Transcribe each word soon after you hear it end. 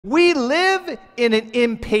We live in an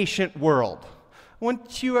impatient world.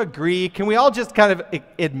 Wouldn't you agree? Can we all just kind of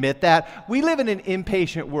admit that? We live in an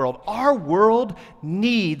impatient world. Our world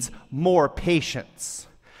needs more patience.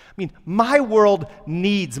 I mean, my world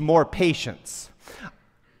needs more patience.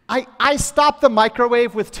 I stop the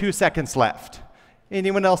microwave with 2 seconds left.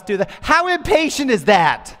 Anyone else do that? How impatient is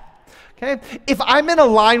that? Okay? If I'm in a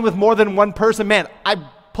line with more than one person, man, I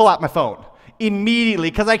pull out my phone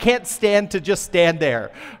immediately because I can't stand to just stand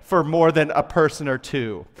there for more than a person or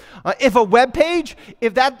two. If a web page,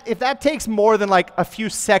 if that takes more than like a few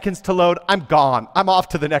seconds to load, I'm gone. I'm off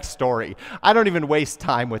to the next story. I don't even waste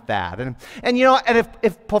time with that. And you know, and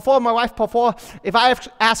if Pafua, my wife Pafua, if I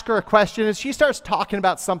ask her a question and she starts talking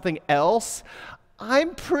about something else,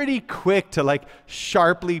 I'm pretty quick to like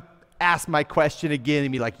sharply ask my question again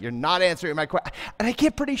and be like, you're not answering my question. And I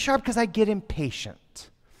get pretty sharp because I get impatient.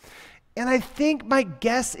 And I think my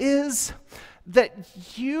guess is that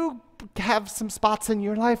you have some spots in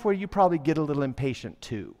your life where you probably get a little impatient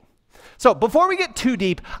too. So before we get too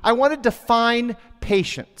deep, I want to define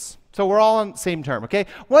patience. So we're all on the same term, okay?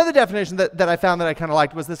 One of the definitions that I found that I kind of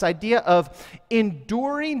liked was this idea of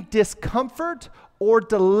enduring discomfort or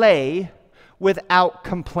delay without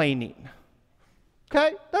complaining.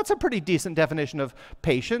 Okay, that's a pretty decent definition of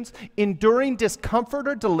patience. Enduring discomfort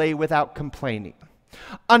or delay without complaining.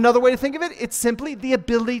 Another way to think of it, it's simply the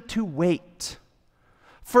ability to wait.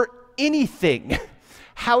 For anything,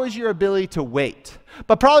 how is your ability to wait?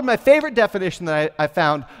 But probably my favorite definition that I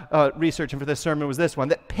found researching for this sermon was this one,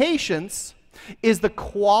 that patience is the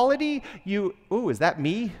quality you, is that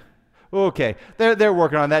me? Okay, they're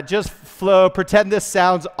working on that. Just flow, pretend this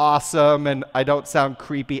sounds awesome and I don't sound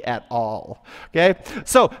creepy at all, okay?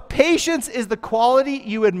 So patience is the quality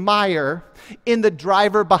you admire in the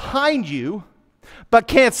driver behind you, but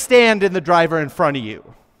can't stand in the driver in front of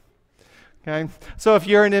you, okay? So if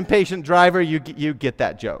you're an impatient driver, you get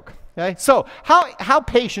that joke, okay? So how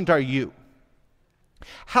patient are you?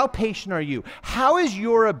 How patient are you? How is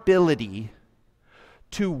your ability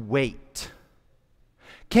to wait?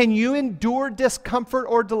 Can you endure discomfort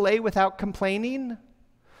or delay without complaining?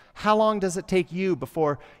 How long does it take you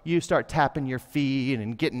before you start tapping your feet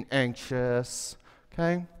and getting anxious,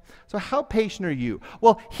 okay? So how patient are you?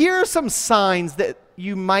 Well, here are some signs that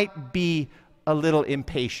you might be a little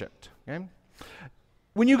impatient, okay?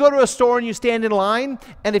 When you go to a store and you stand in line,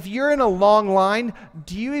 and if you're in a long line,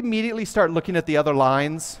 do you immediately start looking at the other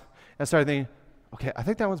lines and start thinking, okay, I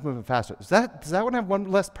think that one's moving faster. Does that one have one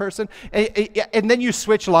less person? And then you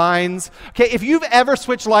switch lines. Okay, if you've ever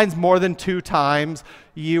switched lines more than 2 times,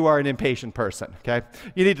 you are an impatient person, okay?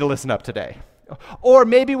 You need to listen up today. Or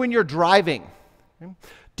maybe when you're driving, okay?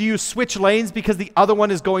 Do you switch lanes because the other one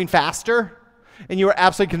is going faster? And you are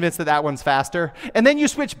absolutely convinced that that one's faster? And then you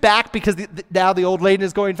switch back because now the old lane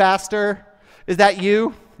is going faster? Is that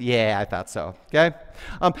you? Yeah, I thought so, okay?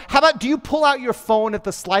 How about, do you pull out your phone at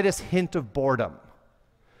the slightest hint of boredom?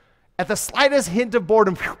 At the slightest hint of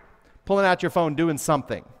boredom, pulling out your phone, doing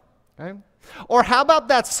something, okay? Or how about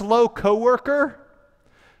that slow coworker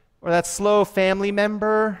or that slow family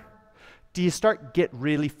member? Do you start get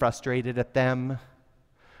really frustrated at them?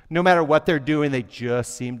 No matter what they're doing, they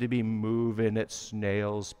just seem to be moving at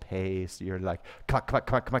snail's pace. You're like, come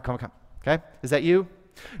on, okay? Is that you?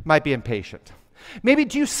 Might be impatient. Maybe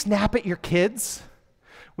do you snap at your kids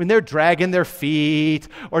when they're dragging their feet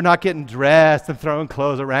or not getting dressed and throwing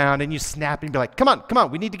clothes around, and you snap and be like, come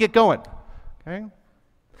on, we need to get going, okay?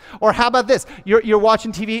 Or how about this? You're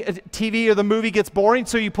watching TV or the movie gets boring,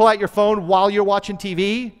 so you pull out your phone while you're watching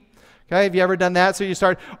TV. Okay, have you ever done that? So you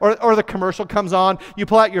start, or the commercial comes on, you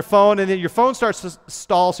pull out your phone, and then your phone starts to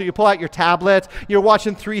stall, so you pull out your tablet, you're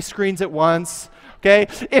watching 3 screens at once, okay?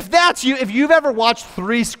 If that's you, if you've ever watched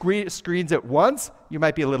 3 screens at once, you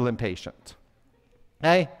might be a little impatient,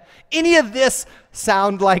 okay? Any of this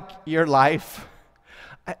sound like your life?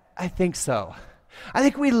 I think so. I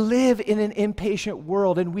think we live in an impatient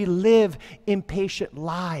world, and we live impatient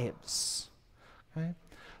lives, okay?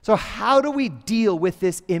 So how do we deal with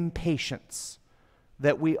this impatience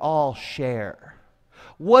that we all share?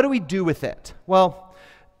 What do we do with it? Well,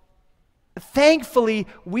 thankfully,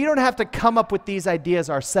 we don't have to come up with these ideas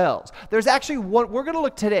ourselves. There's actually one, we're going to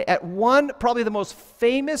look today at one, probably the most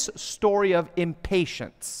famous story of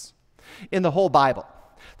impatience in the whole Bible.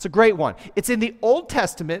 It's a great one. It's in the Old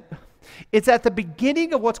Testament. It's at the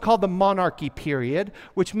beginning of what's called the monarchy period,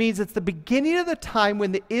 which means it's the beginning of the time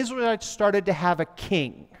when the Israelites started to have a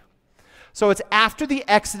king. So it's after the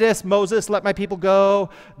Exodus, Moses, let my people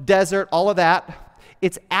go, desert, all of that.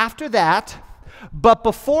 It's after that, but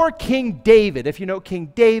before King David, if you know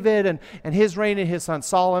King David and his reign and his son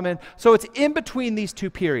Solomon. So it's in between these two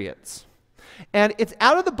periods. And it's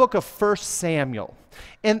out of the book of 1 Samuel.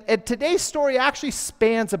 And today's story actually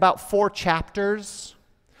spans about 4 chapters.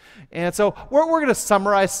 And so we're going to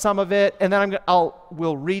summarize some of it, and then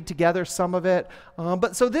we'll read together some of it.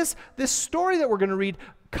 But so this story that we're going to read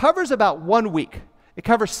covers about 1 week. It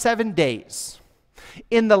covers 7 days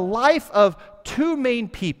in the life of 2 main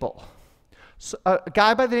people. So, a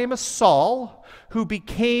guy by the name of Saul, who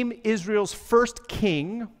became Israel's first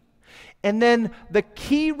king, and then the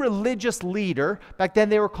key religious leader. Back then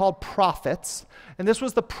they were called prophets, and this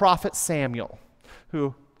was the prophet Samuel,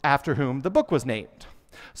 after whom the book was named.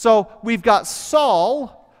 So we've got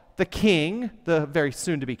Saul, the king, the very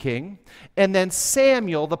soon-to-be king, and then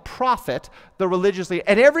Samuel, the prophet, the religious leader.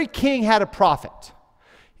 And every king had a prophet.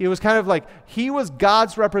 He was kind of like, he was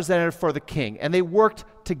God's representative for the king, and they worked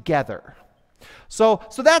together. So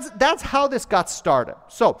that's how this got started.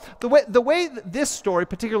 So the way this story,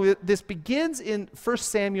 particularly this begins in 1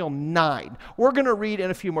 Samuel 9. We're going to read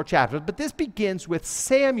in a few more chapters, but this begins with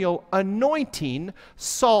Samuel anointing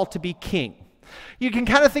Saul to be king. You can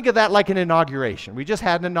kind of think of that like an inauguration. We just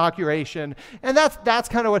had an inauguration, and that's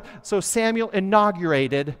kind of what. So Samuel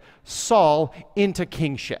inaugurated Saul into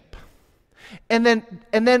kingship, and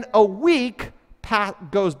then a week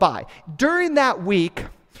goes by. During that week,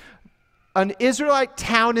 an Israelite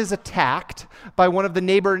town is attacked by one of the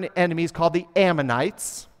neighboring enemies called the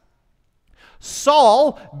Ammonites.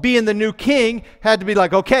 Saul, being the new king, had to be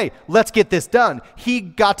like, okay, let's get this done. He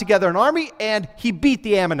got together an army and he beat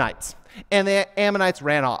the Ammonites. And the Ammonites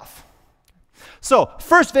ran off. So,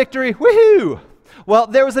 first victory, woohoo! Well,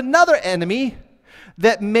 there was another enemy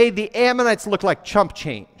that made the Ammonites look like chump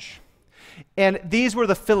change. And these were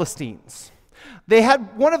the Philistines. They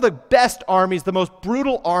had one of the best armies, the most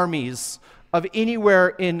brutal armies of anywhere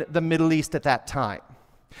in the Middle East at that time.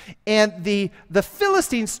 And the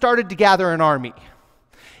Philistines started to gather an army.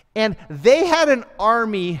 And they had an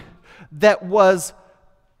army that was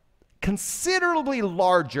considerably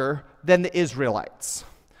larger than the Israelites,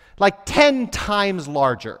 like 10 times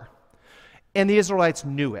larger. And the Israelites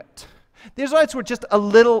knew it. The Israelites were just a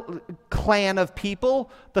little clan of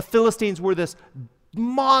people. The Philistines were this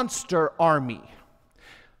monster army.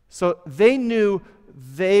 So they knew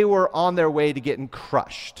they were on their way to getting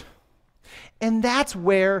crushed. And that's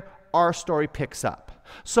where our story picks up.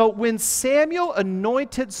 So when Samuel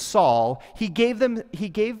anointed Saul, he gave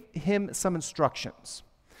him some instructions.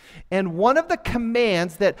 And one of the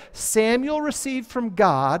commands that Samuel received from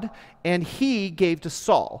God and he gave to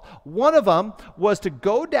Saul, one of them was to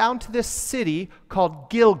go down to this city called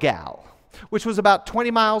Gilgal, which was about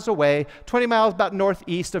 20 miles away, 20 miles about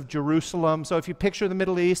northeast of Jerusalem. So if you picture the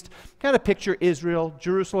Middle East, kind of picture Israel,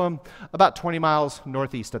 Jerusalem, about 20 miles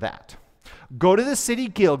northeast of that. Go to the city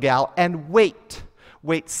Gilgal and wait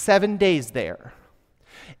 7 days there.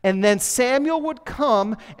 And then Samuel would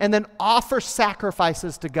come and then offer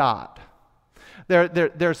sacrifices to God.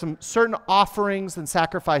 There are some certain offerings and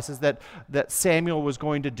sacrifices that Samuel was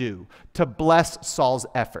going to do to bless Saul's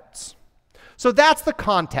efforts. So that's the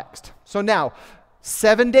context. So now,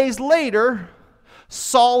 7 days later,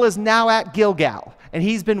 Saul is now at Gilgal, and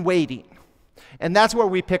he's been waiting. And that's where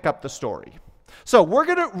we pick up the story. So we're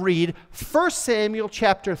going to read 1 Samuel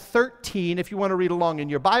chapter 13, if you want to read along in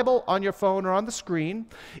your Bible, on your phone, or on the screen.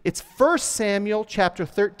 It's 1 Samuel chapter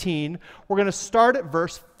 13. We're going to start at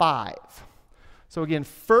verse 5. So again,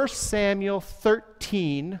 1 Samuel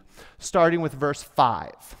 13, starting with verse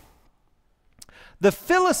 5. The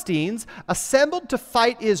Philistines assembled to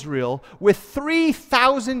fight Israel with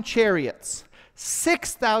 3,000 chariots,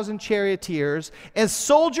 6,000 charioteers, and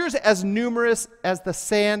soldiers as numerous as the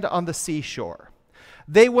sand on the seashore.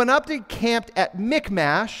 They went up and camped at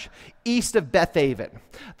Michmash, east of Bethaven.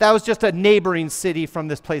 That was just a neighboring city from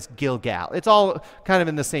this place, Gilgal. It's all kind of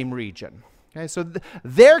in the same region. Okay, so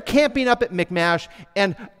they're camping up at Michmash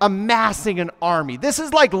and amassing an army. This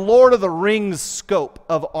is like Lord of the Rings scope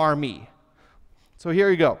of army. So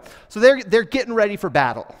here you go. So they're getting ready for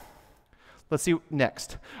battle. Let's see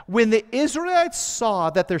next. When the Israelites saw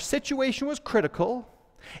that their situation was critical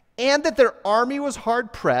and that their army was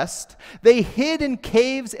hard-pressed, they hid in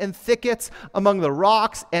caves and thickets among the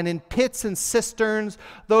rocks and in pits and cisterns.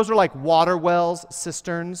 Those are like water wells,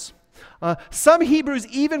 cisterns. Some Hebrews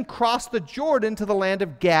even crossed the Jordan to the land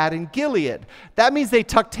of Gad and Gilead. That means they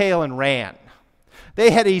tucked tail and ran.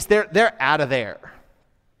 They head east. They're out of there.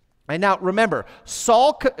 And now remember,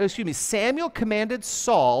 Samuel commanded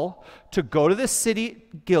Saul to go to the city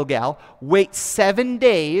Gilgal, wait 7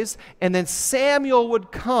 days, and then Samuel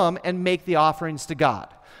would come and make the offerings to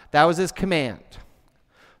God. That was his command.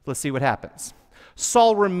 Let's see what happens.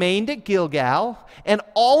 Saul remained at Gilgal, and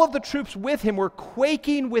all of the troops with him were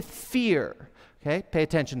quaking with fear. Okay, pay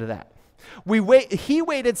attention to that. He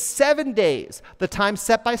waited 7 days, the time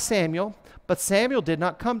set by Samuel, but Samuel did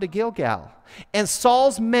not come to Gilgal. And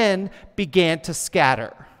Saul's men began to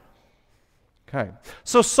scatter. Okay,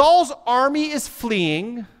 so Saul's army is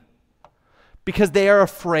fleeing because they are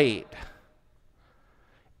afraid.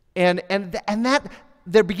 And that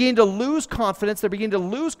they're beginning to lose confidence. They're beginning to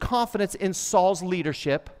lose confidence in Saul's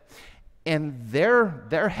leadership, and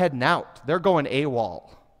they're heading out. They're going AWOL.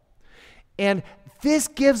 And this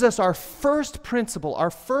gives us our first principle, our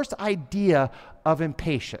first idea of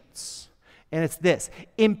impatience. And it's this: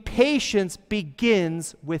 impatience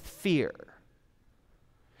begins with fear.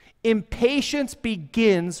 Impatience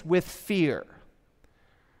begins with fear.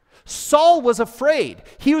 Saul was afraid.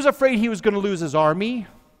 He was afraid he was going to lose his army.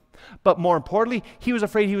 But more importantly, he was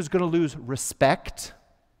afraid he was going to lose respect.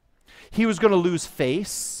 He was going to lose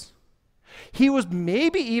face. He was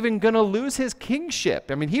maybe even going to lose his kingship.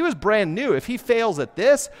 I mean, he was brand new. If he fails at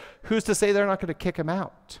this, who's to say they're not going to kick him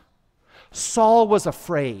out? Saul was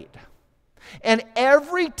afraid. And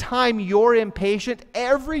every time you're impatient,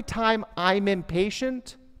 every time I'm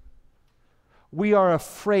impatient, we are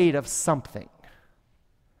afraid of something.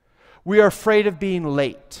 We are afraid of being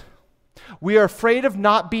late. We are afraid of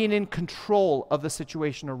not being in control of the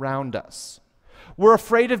situation around us. We're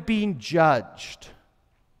afraid of being judged.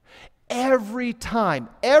 Every time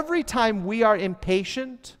we are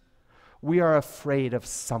impatient, we are afraid of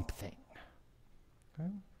something.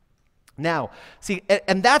 Okay? Now, see,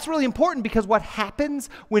 and that's really important, because what happens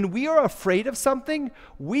when we are afraid of something,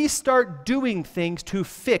 we start doing things to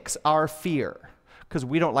fix our fear, because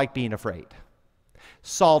we don't like being afraid.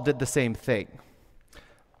 Saul did the same thing.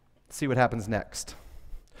 Let's see what happens next.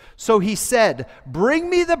 So he said, "Bring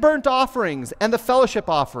me the burnt offerings and the fellowship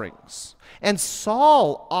offerings." And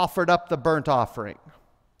Saul offered up the burnt offering.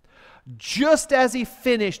 Just as he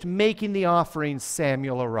finished making the offerings,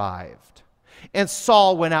 Samuel arrived. And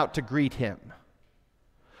Saul went out to greet him.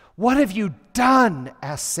 "What have you done?"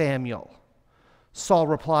 asked Samuel. Saul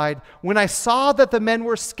replied, "When I saw that the men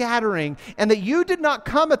were scattering, and that you did not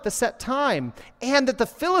come at the set time, and that the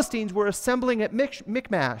Philistines were assembling at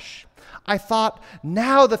Michmash, I thought,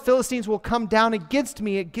 now the Philistines will come down against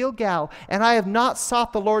me at Gilgal, and I have not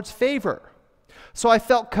sought the Lord's favor. So I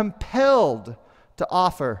felt compelled to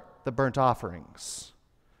offer the burnt offerings."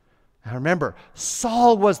 Now remember,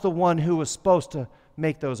 Saul was the one who was supposed to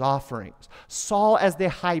make those offerings. Saul as the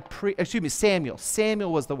high priest, Samuel.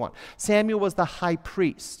 Samuel was the one. Samuel was the high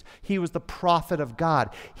priest. He was the prophet of God.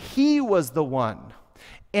 He was the one.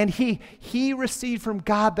 And he received from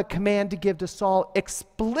God the command to give to Saul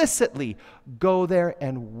explicitly, "Go there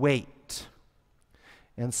and wait."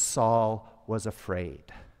 And Saul was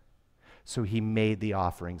afraid. So he made the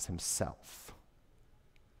offerings himself.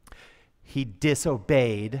 He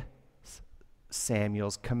disobeyed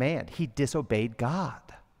Samuel's command. He disobeyed God.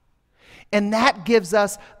 And that gives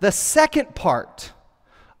us the second part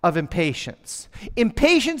of impatience.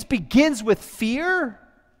 Impatience begins with fear,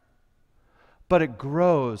 but it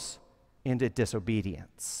grows into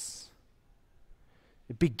disobedience.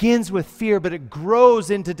 It begins with fear, but it grows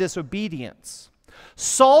into disobedience.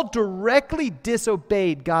 Saul directly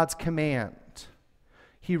disobeyed God's command.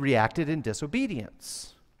 He reacted in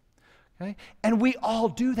disobedience. Okay? And we all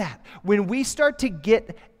do that. When we start to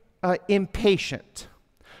get impatient,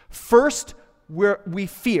 first we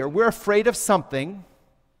fear, we're afraid of something.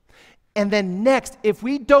 And then next, if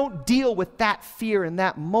we don't deal with that fear in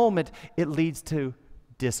that moment, it leads to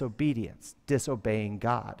disobedience, disobeying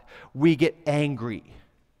God. We get angry.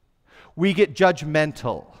 We get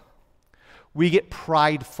judgmental. We get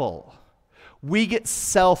prideful. We get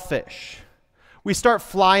selfish. We start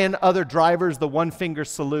flying other drivers the one-finger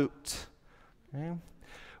salute. Okay?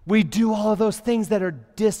 We do all of those things that are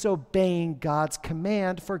disobeying God's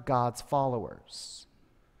command for God's followers.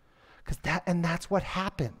 And that's what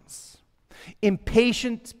happens.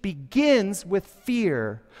 Impatience begins with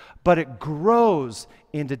fear, but it grows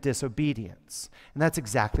into disobedience. And that's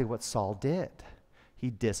exactly what Saul did. He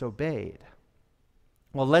disobeyed.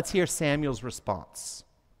 Well, let's hear Samuel's response.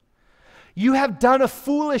 "You have done a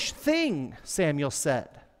foolish thing," Samuel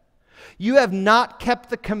said. "You have not kept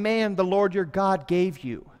the command the Lord your God gave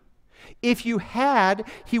you. If you had,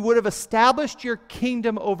 he would have established your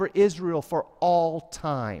kingdom over Israel for all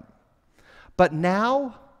time. But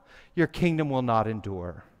now, your kingdom will not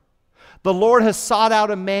endure. The Lord has sought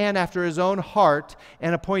out a man after his own heart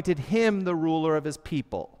and appointed him the ruler of his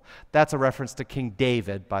people." That's a reference to King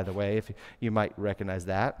David, by the way, if you might recognize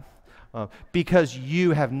that. because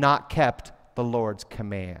you have not kept the Lord's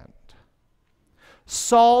command.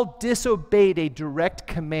 Saul disobeyed a direct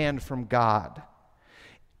command from God,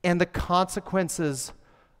 and the consequences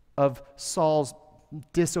of Saul's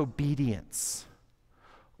disobedience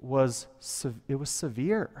was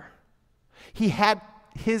severe. He had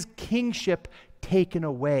his kingship taken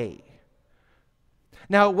away.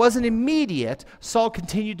 Now, it wasn't immediate. Saul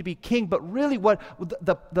continued to be king, but really what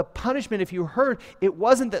the punishment, if you heard, it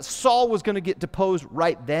wasn't that Saul was going to get deposed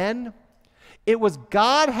right then. It was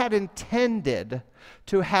God had intended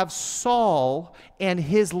to have Saul and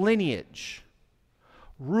his lineage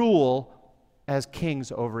rule as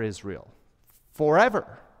kings over Israel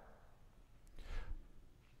forever.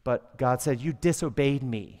 But God said, you disobeyed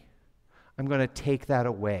me. I'm going to take that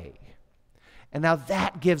away. And now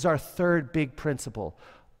that gives our third big principle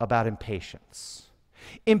about impatience.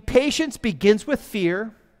 Impatience begins with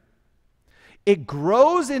fear. It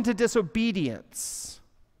grows into disobedience.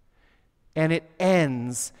 And it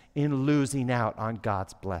ends in losing out on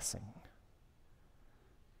God's blessing.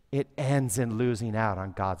 It ends in losing out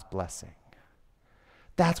on God's blessing.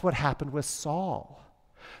 That's what happened with Saul.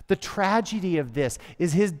 The tragedy of this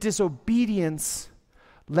is his disobedience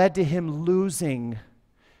led to him losing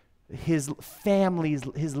his family's,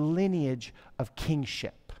 his lineage of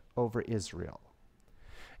kingship over Israel.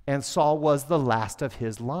 And Saul was the last of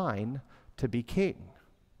his line to be king.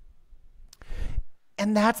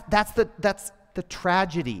 And that's the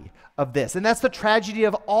tragedy of this. And that's the tragedy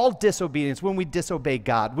of all disobedience when we disobey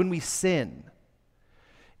God, when we sin,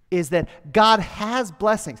 is that God has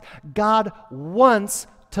blessings. God wants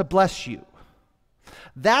to bless you.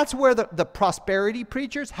 That's where the prosperity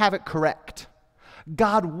preachers have it correct.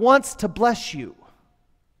 God wants to bless you,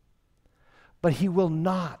 but he will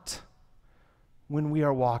not when we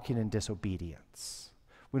are walking in disobedience,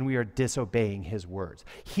 when we are disobeying his words.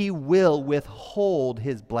 He will withhold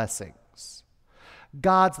his blessings.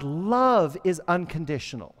 God's love is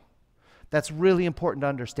unconditional. That's really important to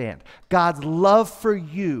understand. God's love for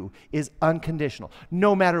you is unconditional.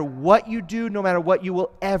 No matter what you do, no matter what you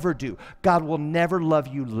will ever do, God will never love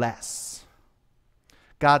you less.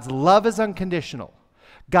 God's love is unconditional.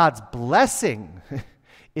 God's blessing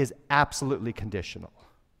is absolutely conditional.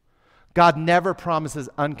 God never promises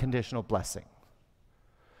unconditional blessing.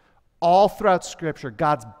 All throughout Scripture,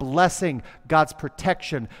 God's blessing, God's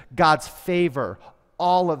protection, God's favor,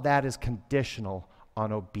 all of that is conditional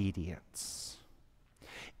on obedience.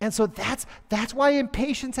 And so that's why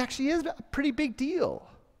impatience actually is a pretty big deal.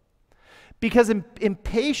 Because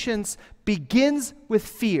impatience begins with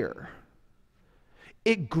fear.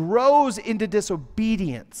 It grows into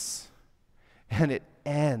disobedience, and it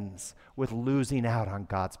ends with losing out on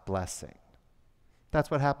God's blessing. That's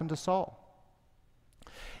what happened to Saul.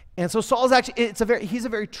 And so Saul's actually, he's a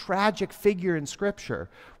very tragic figure in Scripture.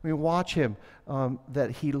 When we watch him, that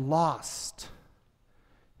he lost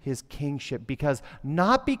his kingship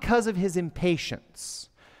not because of his impatience.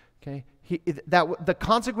 Okay, the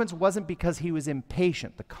consequence wasn't because he was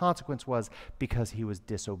impatient. The consequence was because he was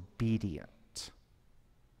disobedient.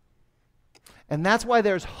 And that's why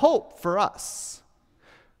there's hope for us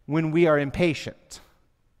when we are impatient.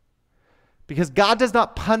 Because God does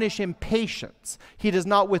not punish impatience. He does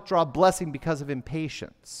not withdraw blessing because of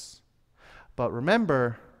impatience. But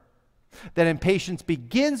remember that impatience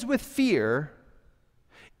begins with fear,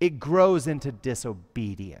 it grows into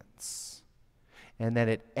disobedience, and then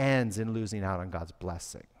it ends in losing out on God's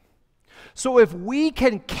blessing. So if we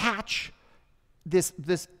can catch this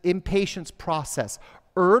impatience process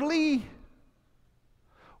early,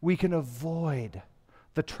 we can avoid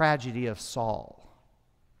the tragedy of Saul.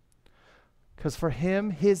 Because for him,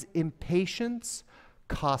 his impatience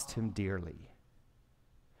cost him dearly.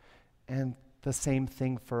 And the same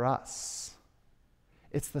thing for us.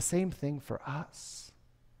 It's the same thing for us.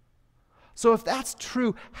 So if that's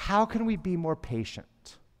true, how can we be more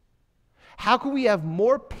patient? How can we have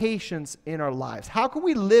more patience in our lives? How can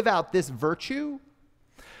we live out this virtue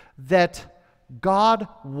that God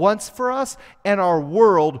wants for us and our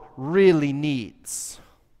world really needs?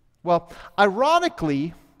 Well,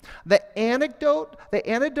 ironically, the antidote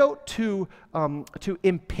to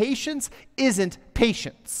impatience isn't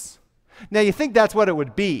patience. Now, you think that's what it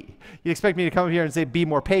would be. You expect me to come here and say, be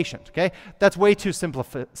more patient, okay? That's way too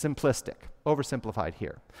simplistic, oversimplified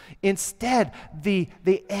here. Instead, the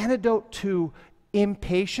antidote to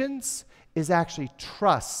impatience is actually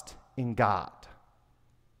trust in God.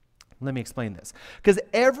 Let me explain this. Because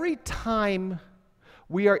every time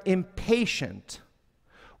we are impatient,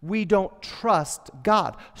 we don't trust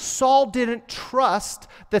God. Saul didn't trust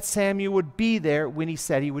that Samuel would be there when he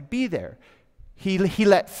said he would be there. He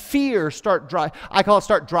let fear I call it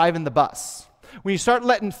start driving the bus. When you start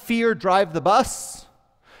letting fear drive the bus,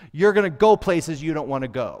 you're going to go places you don't want to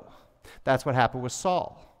go. That's what happened with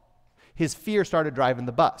Saul. His fear started driving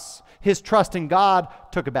the bus. His trust in God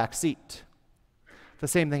took a back seat. The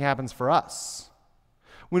same thing happens for us.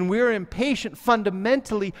 When we're impatient,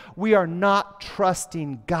 fundamentally, we are not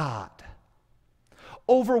trusting God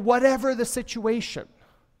over whatever the situation.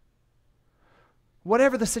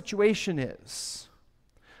 Whatever the situation is,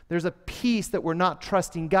 there's a piece that we're not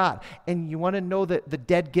trusting God. And you want to know the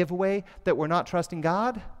dead giveaway that we're not trusting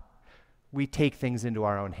God? We take things into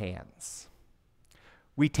our own hands.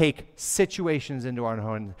 We take situations into our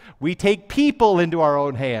own hands. We take people into our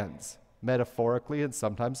own hands, metaphorically and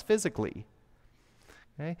sometimes physically.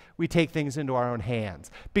 Okay? We take things into our own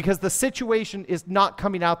hands because the situation is not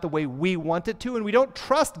coming out the way we want it to, and we don't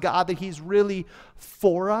trust God that He's really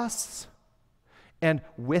for us and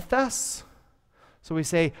with us. So we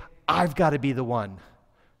say, I've got to be the one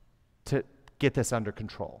to get this under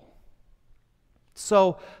control.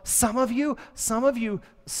 So some of you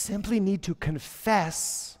simply need to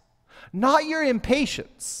confess, not your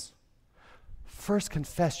impatience. First,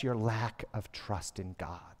 confess your lack of trust in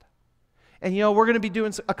God. And we're going to be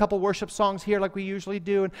doing a couple worship songs here like we usually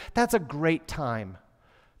do, and that's a great time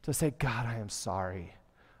to say, God, I am sorry.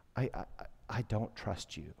 I don't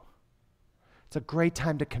trust you. It's a great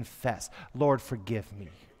time to confess. Lord, forgive me.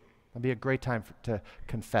 It'll be a great time to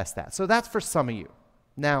confess that. So that's for some of you.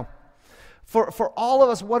 Now, for all of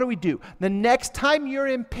us, what do? The next time you're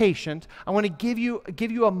impatient, I want to give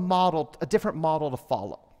you a model, a different model to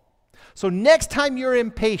follow. So next time you're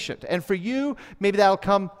impatient, and for you, maybe that'll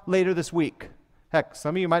come later this week. Heck,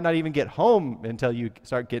 some of you might not even get home until you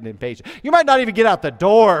start getting impatient. You might not even get out the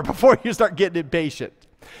door before you start getting impatient.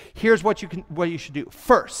 Here's what you should do.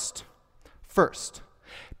 First,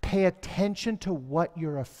 pay attention to what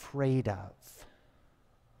you're afraid of.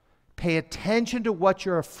 Pay attention to what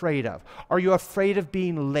you're afraid of. Are you afraid of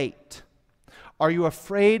being late? Are you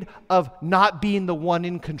afraid of not being the one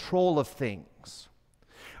in control of things?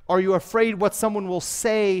 Are you afraid what someone will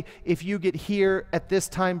say if you get here at this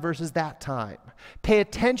time versus that time? Pay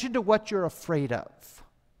attention to what you're afraid of.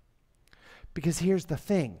 Because here's the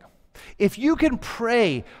thing. If you can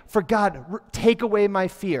pray for God, take away my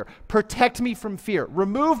fear, protect me from fear,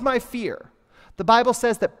 remove my fear, the Bible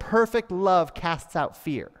says that perfect love casts out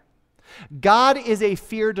fear. God is a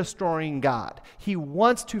fear-destroying God. He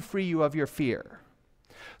wants to free you of your fear.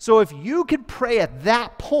 So if you can pray at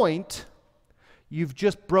that point, you've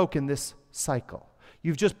just broken this cycle.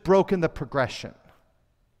 You've just broken the progression.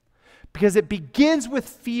 Because it begins with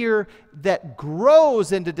fear that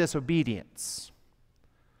grows into disobedience.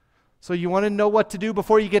 So you want to know what to do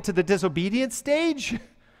before you get to the disobedience stage?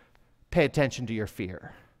 Pay attention to your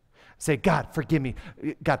fear. Say, God, forgive me.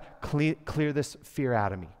 God, clear this fear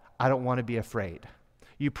out of me. I don't want to be afraid.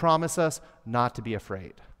 You promise us not to be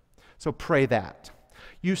afraid. So pray that.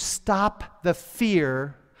 You stop the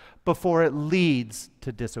fear before it leads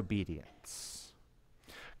to disobedience.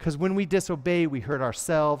 Because when we disobey, we hurt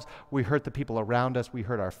ourselves, we hurt the people around us, we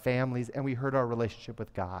hurt our families, and we hurt our relationship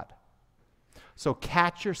with God. So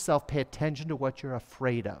catch yourself, pay attention to what you're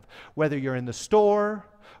afraid of. Whether you're in the store,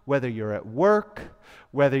 whether you're at work,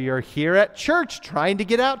 whether you're here at church trying to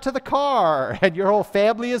get out to the car and your whole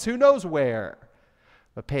family is who knows where.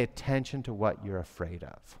 But pay attention to what you're afraid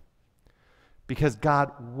of. Because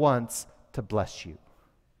God wants to bless you.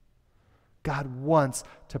 God wants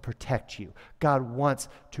to protect you. God wants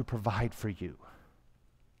to provide for you.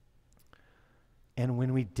 And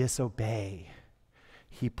when we disobey,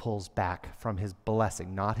 He pulls back from His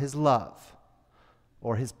blessing, not His love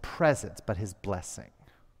or His presence, but His blessing.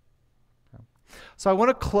 So I want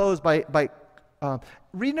to close by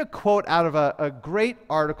reading a quote out of a great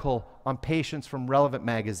article on patience from Relevant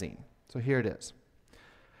Magazine. So here it is.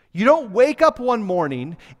 You don't wake up one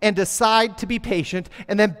morning and decide to be patient,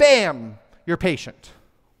 and then bam, you're patient.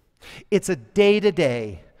 It's a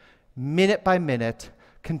day-to-day, minute-by-minute,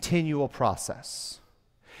 continual process.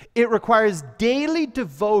 It requires daily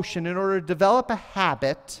devotion in order to develop a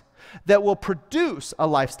habit that will produce a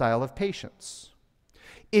lifestyle of patience.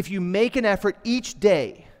 If you make an effort each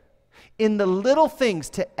day in the little things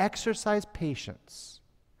to exercise patience,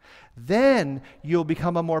 then you'll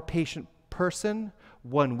become a more patient person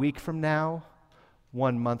 1 week from now,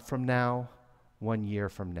 1 month from now, 1 year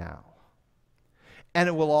from now. And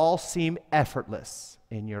it will all seem effortless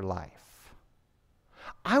in your life.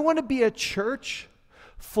 I want to be a church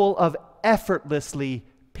full of effortlessly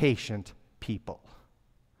patient people.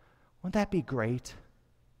 Wouldn't that be great?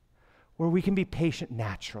 Where we can be patient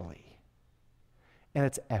naturally and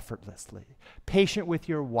it's effortlessly. Patient with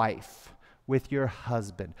your wife, with your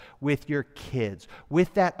husband, with your kids,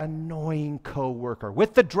 with that annoying coworker,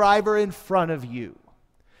 with the driver in front of you.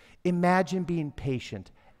 Imagine being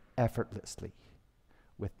patient effortlessly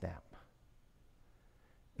with them.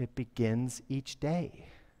 It begins each day.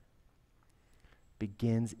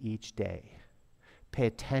 Begins each day. Pay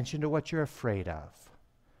attention to what you're afraid of.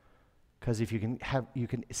 Because if you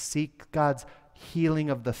can seek God's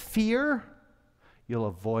healing of the fear, you'll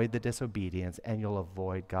avoid the disobedience, and you'll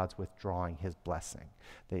avoid God's withdrawing his blessing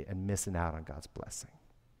and missing out on God's blessing.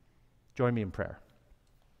 Join me in prayer.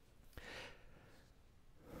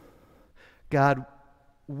 God,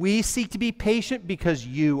 we seek to be patient because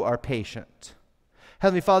you are patient.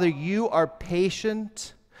 Heavenly Father, you are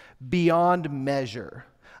patient beyond measure.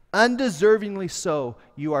 Undeservingly so,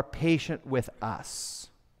 you are patient with us.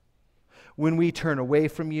 When we turn away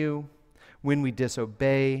from you, when we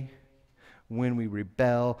disobey, when we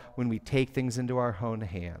rebel, when we take things into our own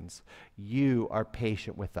hands, you are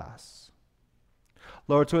patient with us.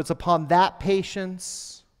 Lord, so it's upon that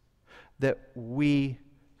patience that we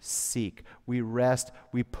seek, we rest,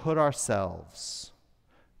 we put ourselves,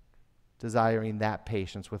 desiring that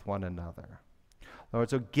patience with one another. Lord,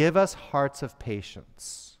 so give us hearts of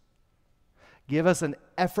patience. Give us an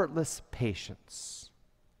effortless patience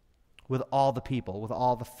with all the people, with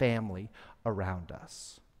all the family around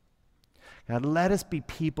us. God, let us be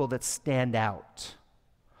people that stand out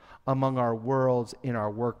among our worlds, in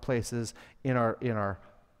our workplaces, in our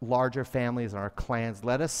larger families, in our clans.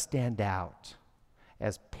 Let us stand out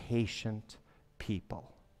as patient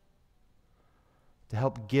people to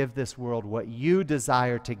help give this world what you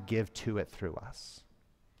desire to give to it through us.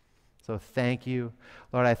 So thank you.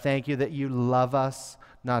 Lord, I thank you that you love us,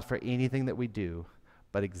 not for anything that we do,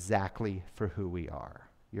 but exactly for who we are,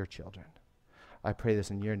 your children. I pray this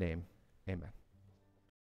in your name. Amen.